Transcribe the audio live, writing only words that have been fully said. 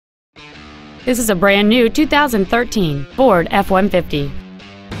This is a brand new 2013 Ford F-150.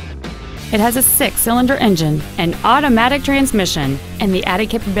 It has a 6-cylinder engine, an automatic transmission, and the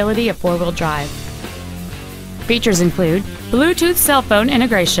added capability of 4-wheel drive. Features include Bluetooth cell phone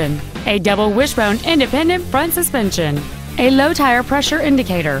integration, a double wishbone independent front suspension, a low tire pressure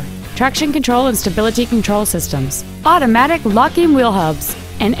indicator, traction control and stability control systems, automatic locking wheel hubs,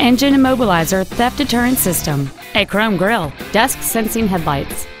 an engine immobilizer theft deterrent system, a chrome grille, dusk sensing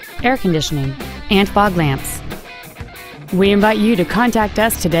headlights, air conditioning, and fog lamps. We invite you to contact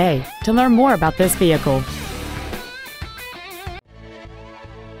us today to learn more about this vehicle.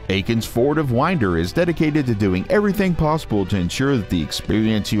 Akins Ford of Winder is dedicated to doing everything possible to ensure that the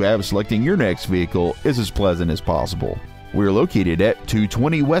experience you have selecting your next vehicle is as pleasant as possible. We're located at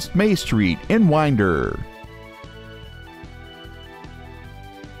 220 West May Street in Winder.